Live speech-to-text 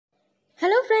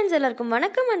friends, எல்லாருக்கும்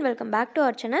வணக்கம் and welcome back to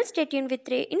our channel. Stay tuned with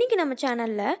Ray. இன்னைக்கு நம்ம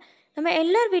சேனல்ல நம்ம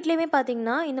எல்லார் வீட்லயுமே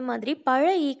பாத்தீங்கன்னா இந்த மாதிரி பழ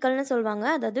ஈக்கள்னு சொல்வாங்க.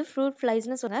 அதாவது fruit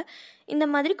fliesனு சொல்றாங்க. இந்த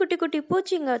மாதிரி குட்டி குட்டி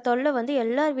பூச்சிங்க தொல்லை வந்து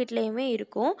எல்லார் வீட்லயுமே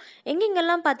இருக்கும்.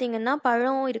 எங்கெங்கெல்லாம் பாத்தீங்கன்னா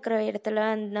பழம் இருக்கிற இடத்துல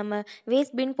நம்ம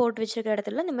வேஸ்ட் பின் போட்டு வச்சிருக்கிற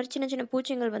இடத்துல இந்த மாதிரி சின்ன சின்ன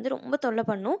பூச்சிகள் வந்து ரொம்ப தொல்லை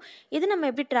பண்ணும். இது நம்ம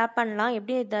எப்படி ட்ராப் பண்ணலாம்,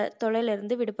 எப்படி இந்த தொல்லையில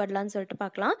இருந்து விடுபடலாம்னு சொல்லிட்டு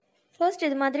பார்க்கலாம். ஃபர்ஸ்ட்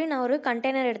இது மாதிரி நான் ஒரு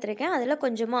கண்டெய்னர் எடுத்திருக்கேன். அதில்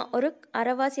கொஞ்சமாக ஒரு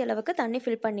அரைவாசி அளவுக்கு தண்ணி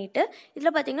ஃபில் பண்ணிவிட்டு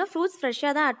இதில் பார்த்தீங்கன்னா ஃப்ரூட்ஸ்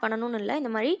ஃப்ரெஷ்ஷாக தான் ஆட் பண்ணணும்னு இல்லை.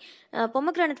 இந்த மாதிரி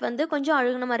பொமக்ரானட் வந்து கொஞ்சம்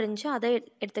அழுகுன மாதிரி இருந்துச்சு, அதை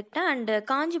எடுத்துக்கிட்டேன். அண்டு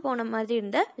காஞ்சி போன மாதிரி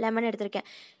இருந்த லெமன் எடுத்திருக்கேன்.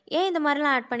 ஏன் இந்த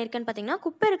மாதிரிலாம் ஆட் பண்ணியிருக்கேன்னு பார்த்தீங்கன்னா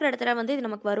குப்பை இருக்கிற இடத்துல வந்து இது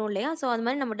நமக்கு வரும் இல்லையா, ஸோ அது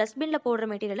மாதிரி நம்ம டஸ்ட்பினில்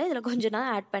போடுற மெட்டீரியலை இதில் கொஞ்சம் நான்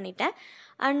ஆட் பண்ணிட்டேன்.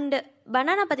 அண்டு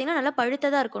பனானா பார்த்திங்கன்னா நல்லா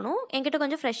பழுத்ததாக இருக்கணும். என்கிட்ட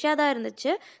கொஞ்சம் ஃப்ரெஷ்ஷாக தான்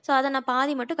இருந்துச்சு, ஸோ அதை நான்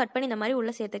பாதி மட்டும் கட் பண்ணி இந்த மாதிரி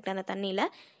உள்ளே சேர்த்துக்கிட்டேன் அந்த தண்ணியில்.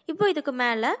 இப்போ இதுக்கு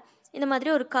மேலே இந்த மாதிரி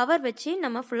ஒரு கவர் வச்சு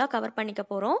நம்ம ஃபுல்லாக கவர் பண்ணிக்க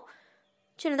போகிறோம்.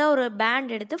 சின்னதாக ஒரு பேண்ட்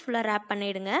எடுத்து ஃபுல்லாக ரேப்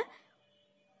பண்ணிவிடுங்க.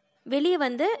 வெளியே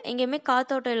வந்து எங்கேயுமே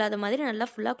காத்தோட்டம் இல்லாத மாதிரி நல்லா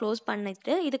ஃபுல்லாக க்ளோஸ்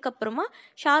பண்ணிட்டு இதுக்கப்புறமா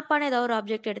ஷார்ப்பான ஏதாவது ஒரு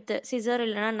ஆப்ஜெக்ட் எடுத்து சிசர்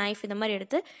இல்லைனா நைஃப் இந்த மாதிரி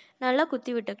எடுத்து நல்லா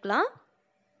குத்தி விட்டுக்கலாம்.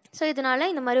 ஸோ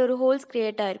இதனால் இந்த மாதிரி ஒரு ஹோல்ஸ்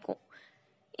க்ரியேட் ஆகிருக்கும்.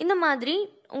 இந்த மாதிரி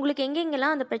உங்களுக்கு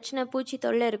எங்கெங்கெல்லாம் அந்த பிரச்சனை பூச்சி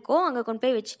தொல்லை இருக்கோ அங்கே கொண்டு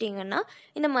போய் வச்சிட்டிங்கன்னா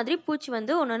இந்த மாதிரி பூச்சி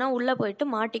வந்து ஒன்றுனா உள்ளே போயிட்டு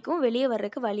மாட்டிக்கும். வெளியே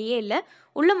வர்றதுக்கு வழியே இல்லை,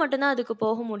 உள்ளே மட்டும்தான் அதுக்கு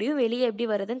போக முடியும். வெளியே எப்படி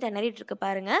வருதுன்னு திணறிட்டு இருக்கு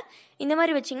பாருங்கள். இந்த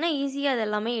மாதிரி வச்சிங்கன்னா ஈஸியாக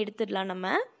அதெல்லாமே எடுத்துடலாம்.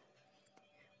 நம்ம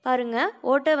பாருங்கள்,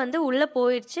 ஓட்டை வந்து உள்ளே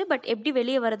போயிடுச்சு, பட் எப்படி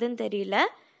வெளியே வருதுன்னு தெரியல.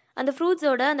 அந்த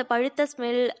ஃப்ரூட்ஸோட அந்த பழுத்த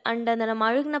ஸ்மெல் அண்ட் அந்த நம்ம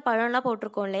அழுகின பழம்லாம்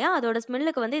போட்டிருக்கோம் இல்லையா, அதோட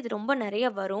ஸ்மெல்லுக்கு வந்து இது ரொம்ப நிறைய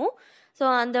வரும். ஸோ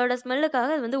அதோட ஸ்மெல்லுக்காக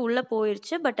அது வந்து உள்ளே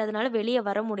போயிடுச்சு, பட் அதனால் வெளியே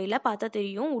வர முடியல. பார்த்தா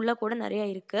தெரியும் உள்ளே கூட நிறையா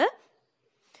இருக்குது.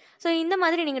 ஸோ இந்த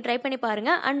மாதிரி நீங்கள் ட்ரை பண்ணி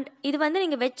பாருங்கள். அண்ட் இது வந்து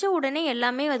நீங்கள் வச்ச உடனே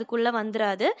எல்லாமே அதுக்குள்ளே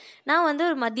வந்துடாது. நான் வந்து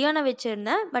ஒரு மத்தியானம்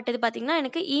வச்சுருந்தேன், பட் இது பார்த்திங்கன்னா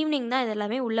எனக்கு ஈவினிங் தான் இது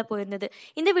எல்லாமே உள்ளே போயிருந்தது.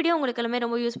 இந்த வீடியோ உங்களுக்கு எல்லாமே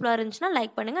ரொம்ப யூஸ்ஃபுல்லாக இருந்துச்சுன்னா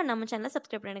லைக் பண்ணுங்கள், நம்ம சேனலை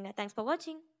சப்ஸ்கிரைப் பண்ணுங்கள். தேங்க்ஸ் ஃபார்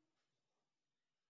வாட்சிங்.